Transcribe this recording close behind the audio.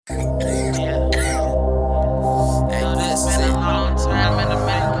Hey, this been a long time in the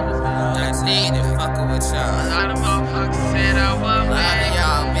making. I need it fucking with y'all. A lot of motherfuckers said I was bad. A lot of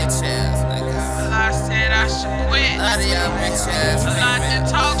y'all bitch ass niggas. A lot said I should quit. A lot of y'all bitch ass niggas. A lot that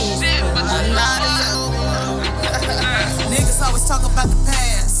talk shit, but a lot of y'all niggas always talk about the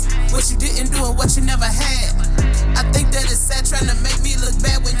past, what you didn't do and what you never had. I think that it's sad trying to make me look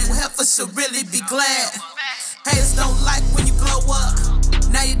bad when you heifers should really be glad. Haters don't like when you glow up.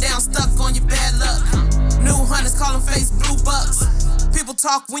 Now you're down stuck on your bad luck. New hunters call them face blue bucks. People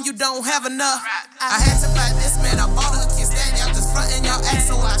talk when you don't have enough. I had to buy this, man. I bought a kiss that y'all just frontin' y'all act.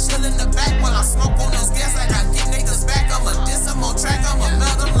 So I chill in the back while I smoke on those gas. Like I get niggas back. I'ma diss them on track. I'ma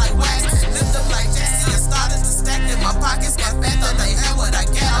melt them like wax. Lift them like Jesse and started to stack in my pockets. Got fat on they had what I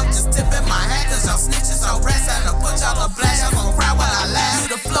get. I'm just tipping my hat. Cause y'all snitches, y'all rats. Had to put y'all a blast. Y'all gon' cry while I laugh.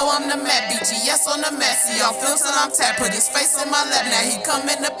 You the flow, I'm the Matt. BGS on the mat. See y'all feel till I'm tapped. Put his face in my lap. Now he come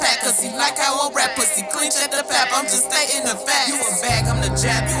in the pack. Cause he like how I rap. Pussy clinch at the pap. I'm just stating the fact. You a bag, I'm the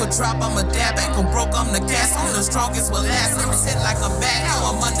jab. You a drop, I'm a dab. Ain't gon' broke, I'm the gas. I'm the strongest will last. Niggas hit like a bag.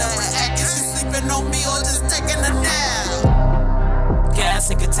 How I'm underreacting. Is you sleeping on me or just taking a nap? Got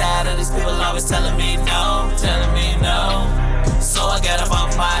sick and tired of these people always telling me no, telling me no. So I got up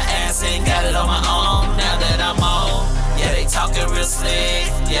off my ass and got it on my own. Now that I'm on, yeah, they talking real slick.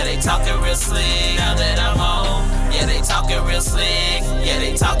 Yeah, they talking real slick. Now that I'm on, yeah, they talking real slick. Yeah,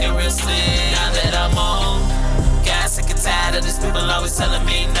 they talking real slick. Now that I'm on, got sick and tired of these people always telling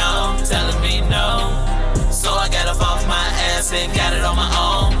me no, telling me no. So I got up off my ass and got it on my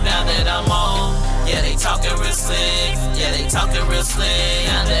own. Now that I'm on, yeah, they talking real slick. Yeah, they talking real slick.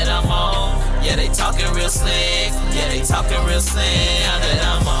 Now that I'm on, yeah, they talking real slick. Yeah, they talking real slick. Now that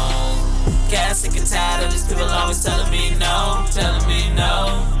I'm on, got sick and tired of these people always telling me no, telling me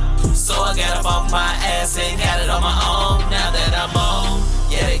no. So I got up off my ass and got it on my own. Now that I'm on,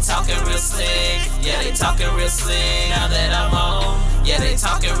 yeah, they talking real slick. Yeah, they talking real slick. Now that I'm on, yeah, they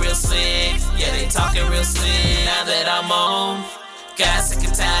talking real slick. Yeah, they talking real slick. Now that I'm on, got sick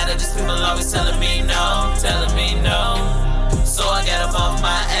and tired of these people always telling me no, telling me no. So I got up off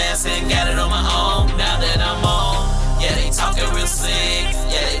my ass and got it on my own. Now that I'm on, yeah, they talking real slick.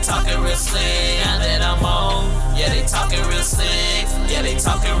 Yeah, they talking real slick. Now that I'm on, yeah, they talking real slick. Yeah, they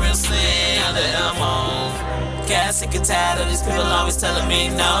talking real slick. Now that I'm on, got sick and tired of these people always telling me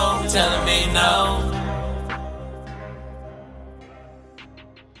no, telling me no.